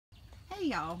Hey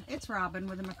y'all, it's Robin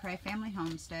with the McCray Family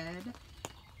Homestead.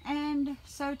 And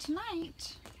so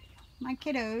tonight, my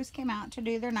kiddos came out to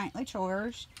do their nightly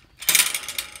chores.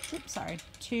 Oops, sorry.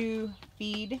 To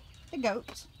feed the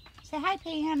goats. Say hi,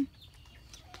 Pan.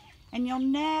 And you'll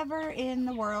never in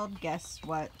the world guess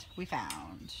what we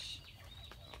found.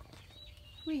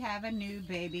 We have a new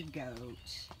baby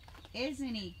goat.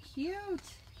 Isn't he cute?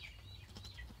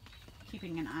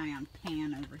 Keeping an eye on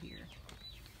Pan over here.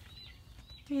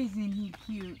 Isn't he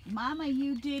cute? Mama,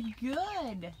 you did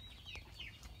good.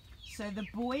 So the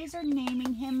boys are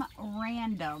naming him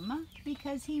Random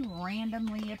because he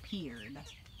randomly appeared.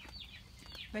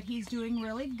 But he's doing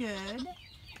really good.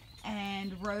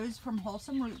 And Rose from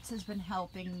Wholesome Roots has been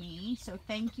helping me. So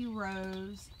thank you,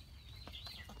 Rose.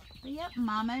 But yep,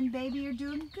 Mama and baby are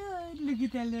doing good. Look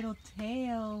at that little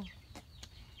tail.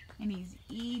 And he's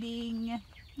eating.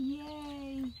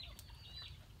 Yay.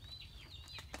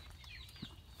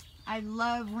 I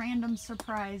love random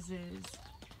surprises.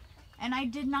 And I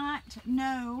did not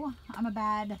know, I'm a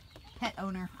bad pet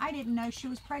owner, I didn't know she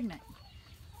was pregnant.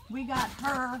 We got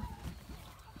her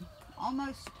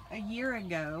almost a year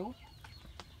ago,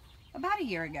 about a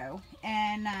year ago,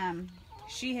 and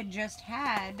she had just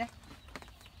had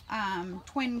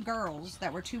twin girls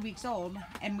that were 2 weeks old,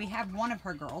 and we have one of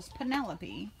her girls,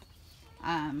 Penelope.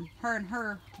 Her and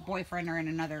her boyfriend are in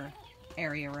another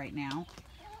area right now.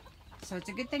 So it's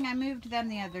a good thing I moved them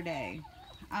the other day.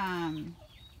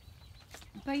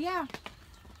 But yeah,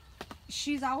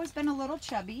 she's always been a little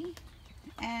chubby,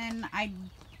 and I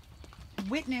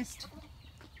witnessed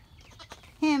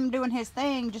him doing his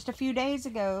thing just a few days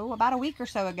ago, about a week or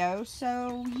so ago.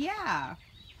 So yeah,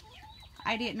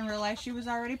 I didn't realize she was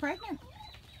already pregnant.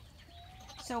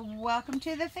 So welcome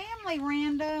to the family,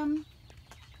 Random.